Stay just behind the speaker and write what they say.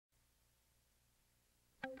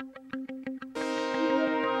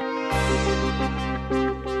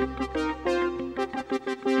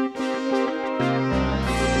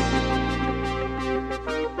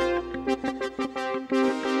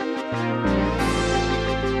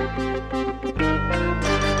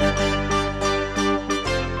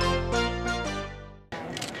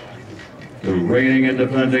reigning and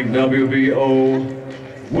defending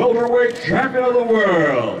WBO welterweight champion of the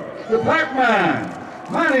world, the Pac-Man,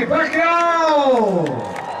 Manny Pacquiao!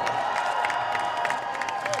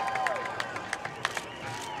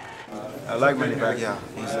 I like Manny Pacquiao.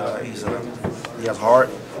 He has heart,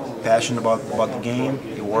 passion about the game.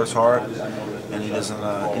 He works hard, and he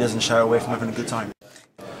doesn't shy away from having a good time.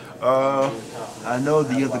 I know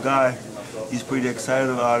the other guy, he's pretty excited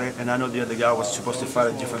about it, and I know the other guy was supposed to fight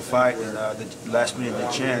a different fight, and the last minute they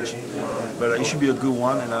changed. But it should be a good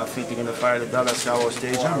one, and I think they're going to fight at Dallas Cowboy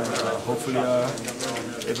Stadium, and hopefully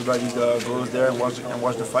everybody goes there and watch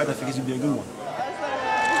the fight. I think it's going to be a good one.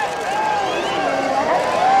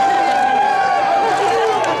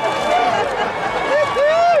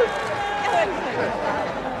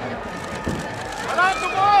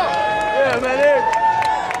 Yeah, man.